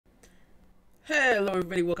Hello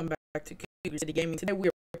everybody, welcome back to Cougarisbae Gaming. Today we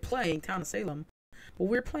are playing Town of Salem, but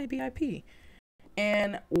we're playing BIP.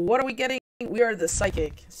 And what are we getting? We are the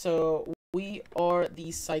Psychic. So we are the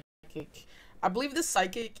Psychic. I believe the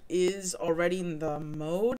Psychic is already in the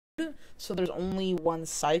mode, so there's only one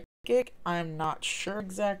Psychic. I'm not sure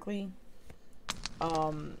exactly.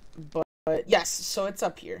 But yes, so it's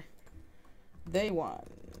up here. Day 1.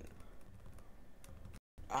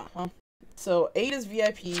 So 8 is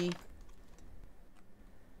VIP.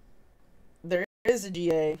 There is a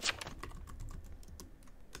GA.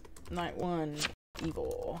 Night 1,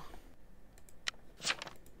 Evil.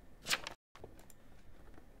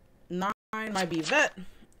 9 might be Vet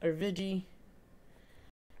or Vigi.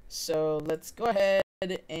 So let's go ahead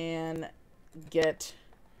and get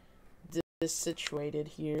this situated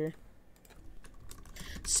here.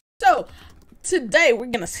 So today we're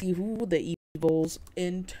gonna see who the evils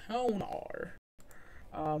in town are.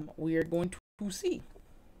 We are going to see.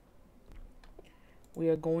 We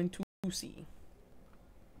are going to see.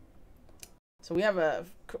 So we have a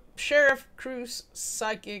Sheriff, Cruz,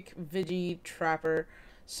 Psychic, Vigi, Trapper.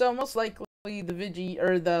 So most likely the Vigi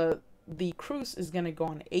or the Cruz is gonna go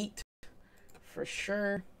on 8 for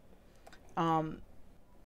sure. I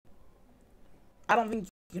don't think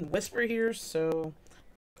you can whisper here, so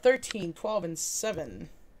 13, 12, and 7.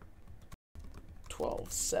 12,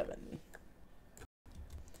 7.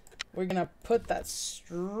 We're gonna put that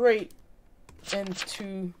straight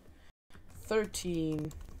into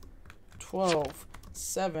 13, 12,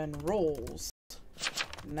 7 rolls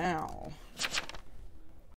now.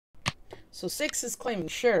 So 6 is claiming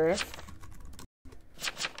Sheriff.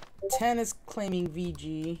 10 is claiming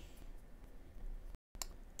VG.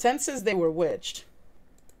 10 says they were witched.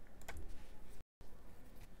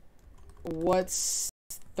 What's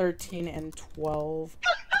 13 and 12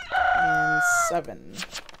 and 7?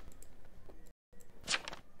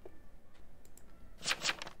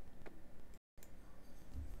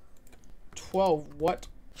 12, what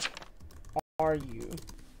are you?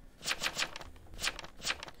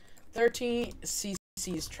 13,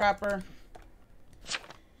 CC's Trapper.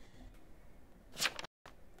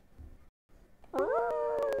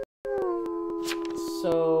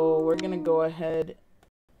 So we're gonna go ahead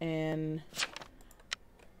and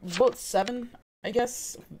vote 7, I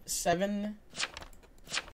guess. 7.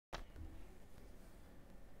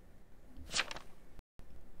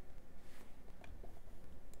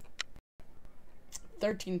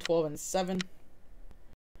 13, 12, and 7.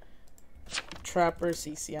 Trapper,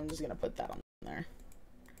 CC. I'm just going to put that on there.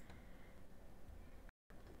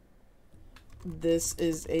 This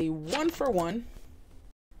is a 1-for-1.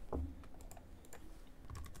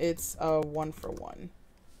 It's a 1-for-1.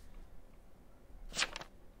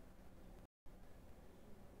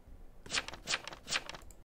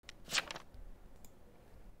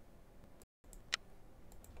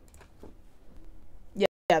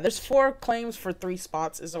 Yeah, there's 4 claims for 3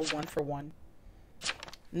 spots is a 1-for-1.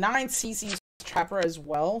 9 CC's Trapper as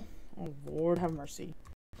well. Oh, Lord have mercy.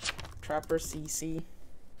 Trapper CC.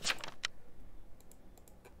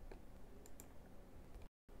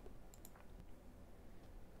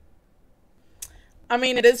 I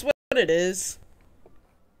mean, it is what it is.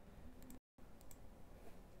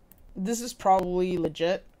 This is probably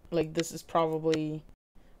legit. Like, this is probably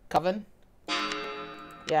Coven.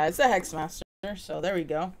 Yeah, it's a Hexmaster. So there we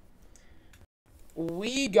go.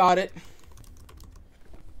 We got it.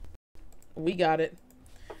 We got it.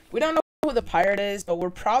 We don't know who the pirate is, but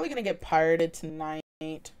we're probably gonna get pirated tonight,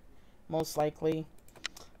 most likely.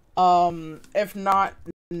 If not,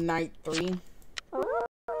 night 3.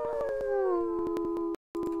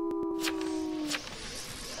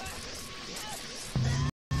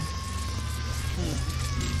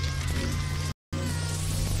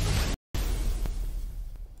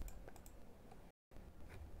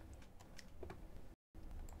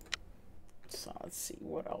 So let's see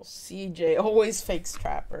what else. CJ always fakes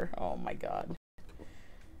Trapper. Oh my god.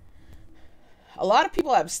 A lot of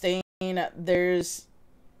people abstain. There's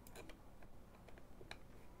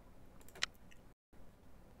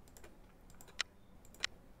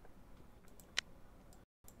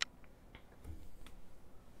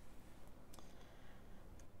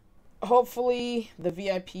hopefully the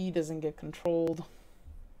VIP doesn't get controlled.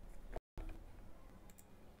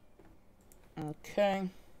 Okay.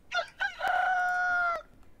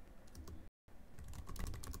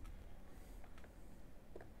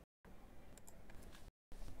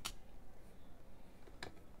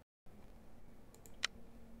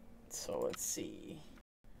 So let's see.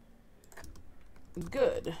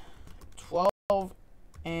 Good. 12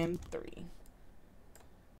 and 3.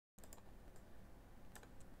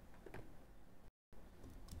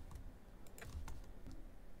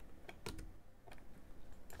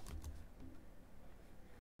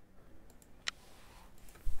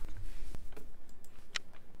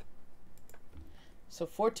 So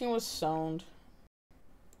 14 was sowned.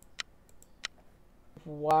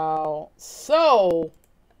 Wow. So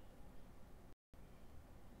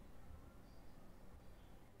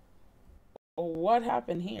what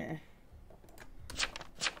happened here?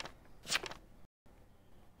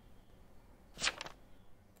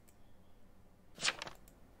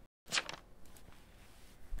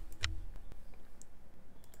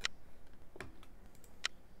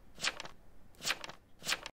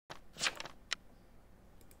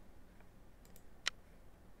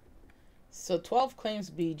 So 12 claims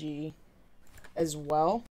BG as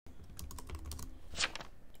well.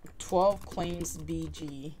 12 claims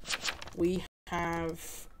BG. We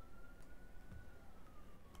have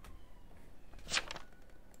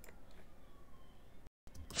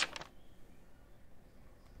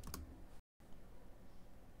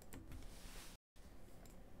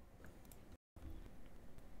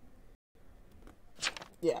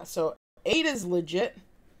yeah, so 8 is legit.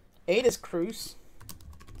 8 is Cruise.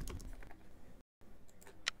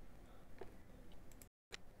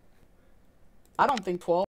 I don't think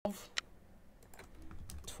 12.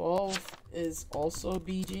 12 is also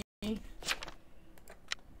BG.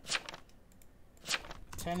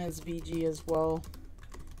 10 is BG as well.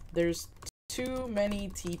 There's too many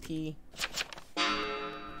TP.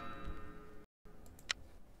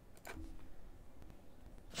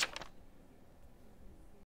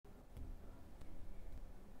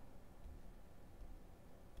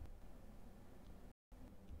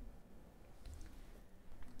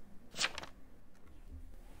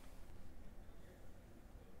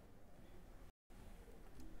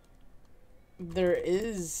 There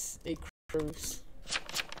is a Cruise.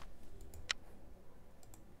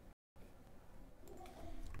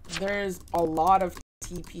 There's a lot of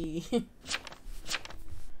TP.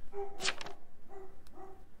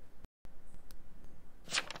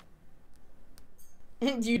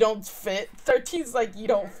 You don't fit. 13's like you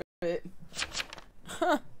don't fit.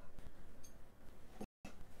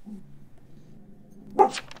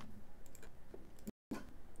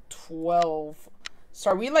 12. So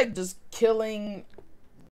are we like just killing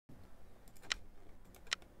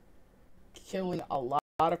a lot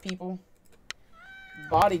of people?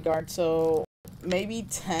 Bodyguard, so maybe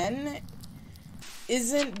 10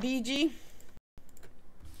 isn't BG?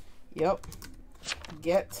 Yep.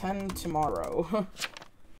 Get 10 tomorrow.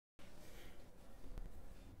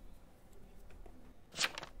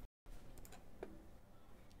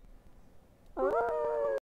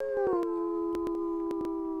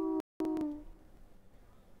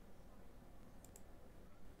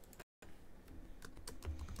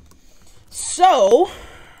 So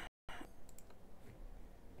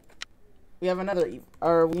we have another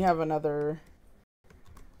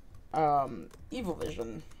evil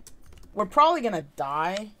vision. We're probably gonna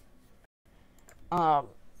die. I'm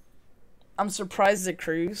surprised the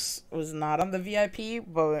Cruise was not on the VIP,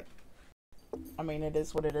 but I mean it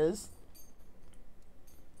is what it is.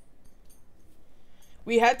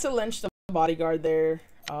 We had to lynch the bodyguard there.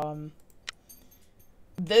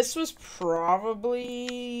 This was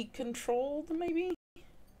probably controlled, maybe?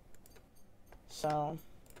 So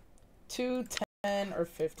 2, 10, or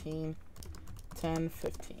 15. 10,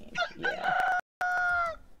 15. Yeah.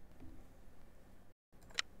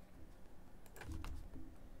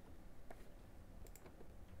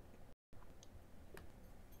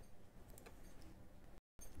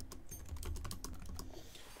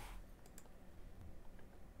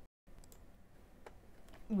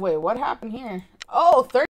 Wait, what happened here? Oh,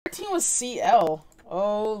 13 was CL.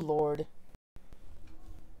 Oh, Lord.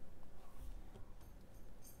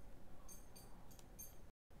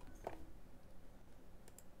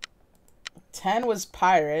 Ten was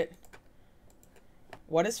pirate.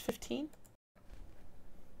 What is 15?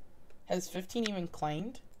 Has 15 even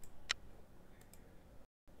claimed?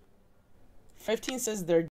 15 says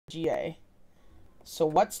they're GA. So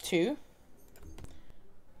what's 2?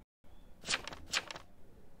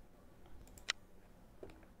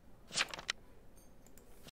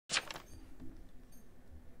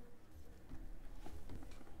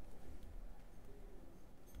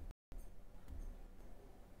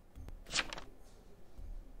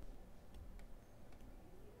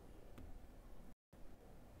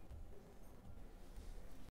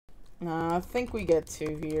 I think we get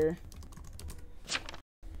 2 here.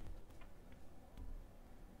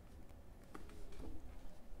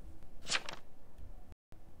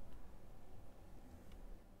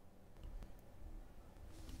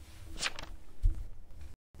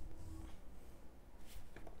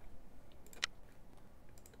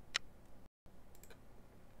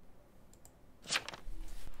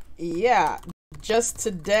 Yeah, just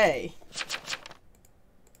today.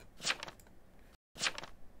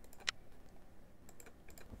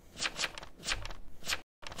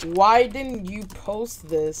 Why didn't you post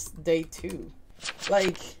this day 2?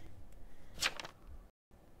 Like,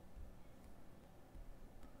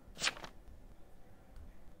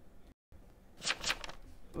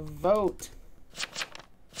 vote.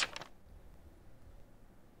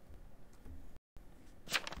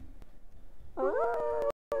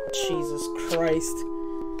 Jesus Christ.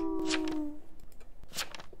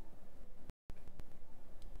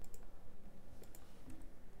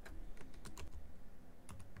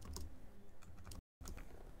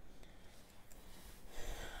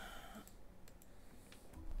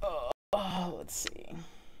 Let's see.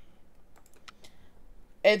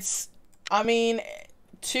 It's, I mean,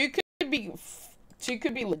 two could be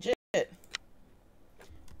legit.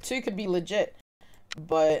 2 could be legit,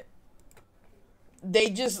 but they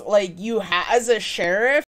just, like, as a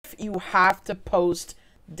sheriff, you have to post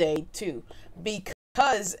day 2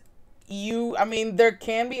 because I mean, there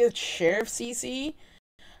can be a sheriff CC,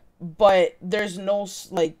 but there's no,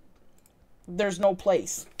 like, there's no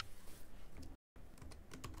place.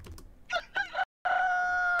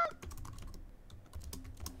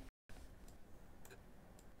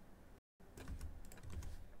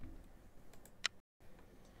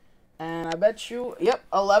 And I bet you, yep,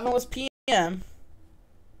 11 was PM.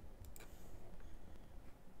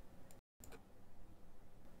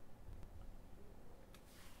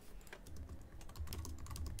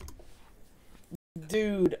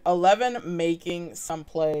 Dude, 11 making some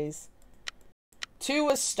plays. 2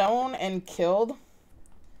 was stone and killed.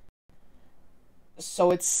 So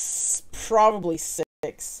it's probably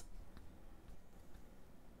 6.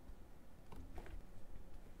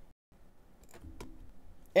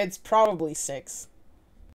 It's probably 6.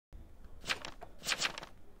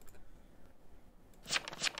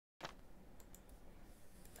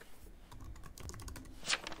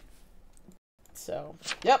 So,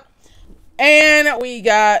 yep. And we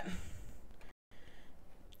got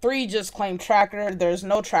 3 just claimed tracker. There's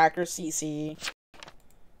no tracker CC.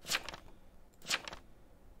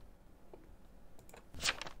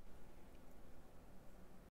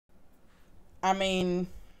 I mean,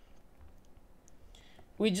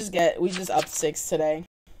 we just up 6 today.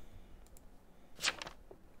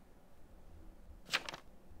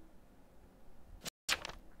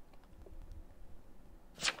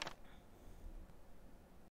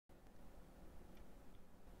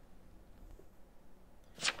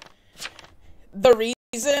 The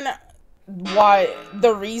reason why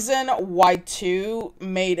 2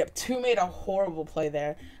 made a horrible play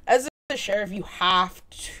there. As a sheriff, you have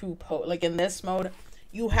to post. Like, in this mode,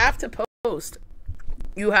 you have to post.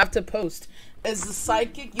 You have to post. As a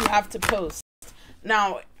psychic, you have to post.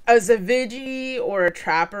 Now, as a Vigi or a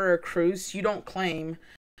trapper or a Cruz, you don't claim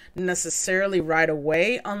necessarily right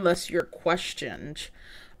away unless you're questioned.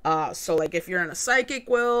 So, like, if you're in a psychic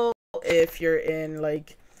will, if you're in,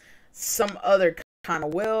 like, some other kind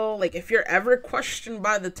of will, like, if you're ever questioned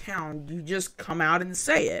by the town, you just come out and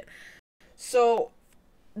say it. So,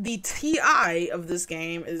 the TI of this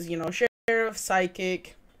game is, you know, sheriff,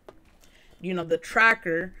 psychic, you know, the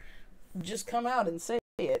tracker, just come out and say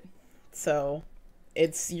it. So,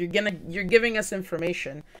 it's, you're giving us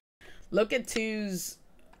information. Look at 2's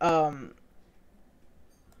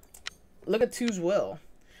will.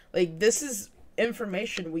 Like, this is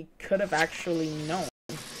information we could have actually known.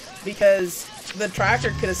 Because the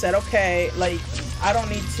tracker could have said, okay, like, I don't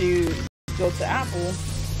need to go to Apple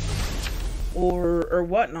or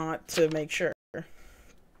whatnot to make sure.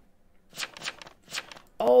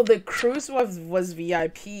 Oh, the cruise was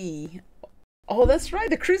VIP. Oh, that's right,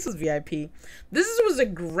 the cruise was VIP. This was a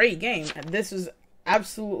great game. This was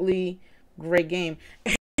absolutely great game.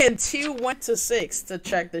 And 2 went to 6 to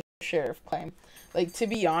check the sheriff claim. Like, to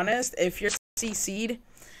be honest, if you're CC'd,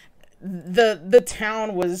 the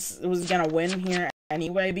town was gonna win here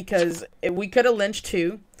anyway, because we could have lynched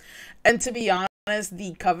 2, and to be honest,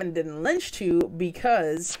 the Coven didn't lynch 2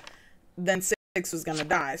 because then 6 was gonna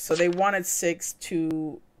die. So they wanted 6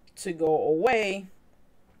 to go away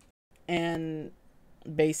and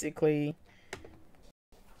basically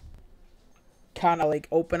kind of like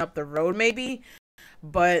open up the road maybe.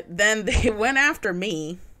 But then they went after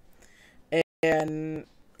me, and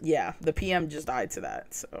yeah, the PM just died to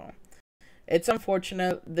that. So it's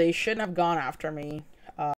unfortunate. They shouldn't have gone after me.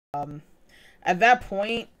 At that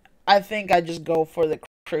point, I think I just go for the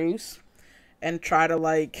cruise and try to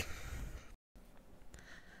make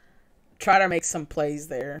some plays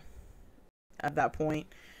there at that point.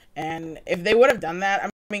 And if they would have done that, I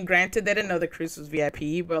mean, granted, they didn't know the cruise was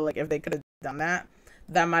VIP, but like, if they could have done that,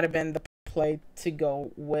 that might have been the play to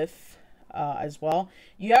go with as well.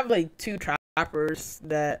 You have like 2 trappers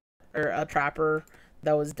or a trapper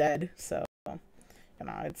that was dead. So,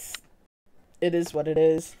 it is what it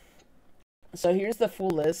is. So here's the full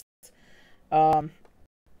list. 8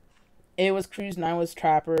 was Cruise, 9 was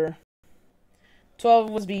Trapper, 12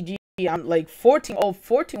 was BG. I'm like 14. Oh,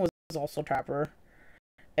 14 was also Trapper,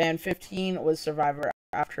 and 15 was Survivor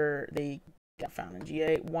after they got found in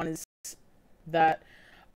GA. 1 is that.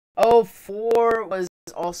 Oh, 4 was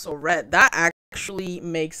also Ret. That actually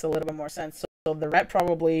makes a little bit more sense. So the Ret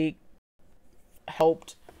probably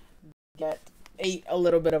helped get a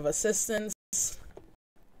little bit of assistance.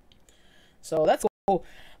 So that's cool.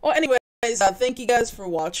 Well, anyways, thank you guys for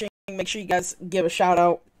watching. Make sure you guys give a shout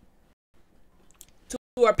out to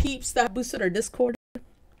our peeps that boosted our Discord.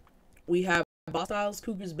 We have Bostiles,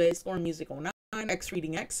 Cougarisbae, Storm Music 09, X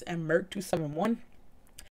Reading X, and Merc271.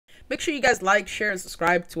 Make sure you guys like, share, and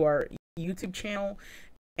subscribe to our YouTube channel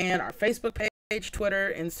and our Facebook page,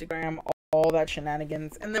 Twitter, Instagram, all that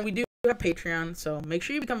shenanigans. And then we do have Patreon, so make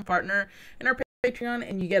sure you become a partner in our Patreon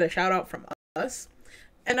and you get a shout out from us.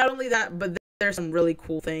 And not only that, but there's some really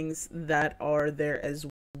cool things that are there as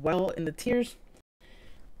well in the tiers.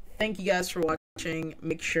 Thank you guys for watching.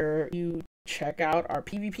 Make sure you check out our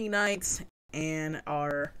PvP nights and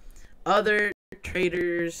our other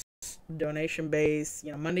traders donation based,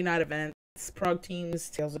 Monday night events, prog teams,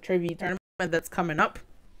 Tales of Trivia tournament that's coming up.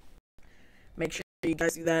 Make sure you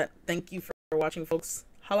guys do that. Thank you for watching, folks.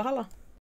 Holla holla.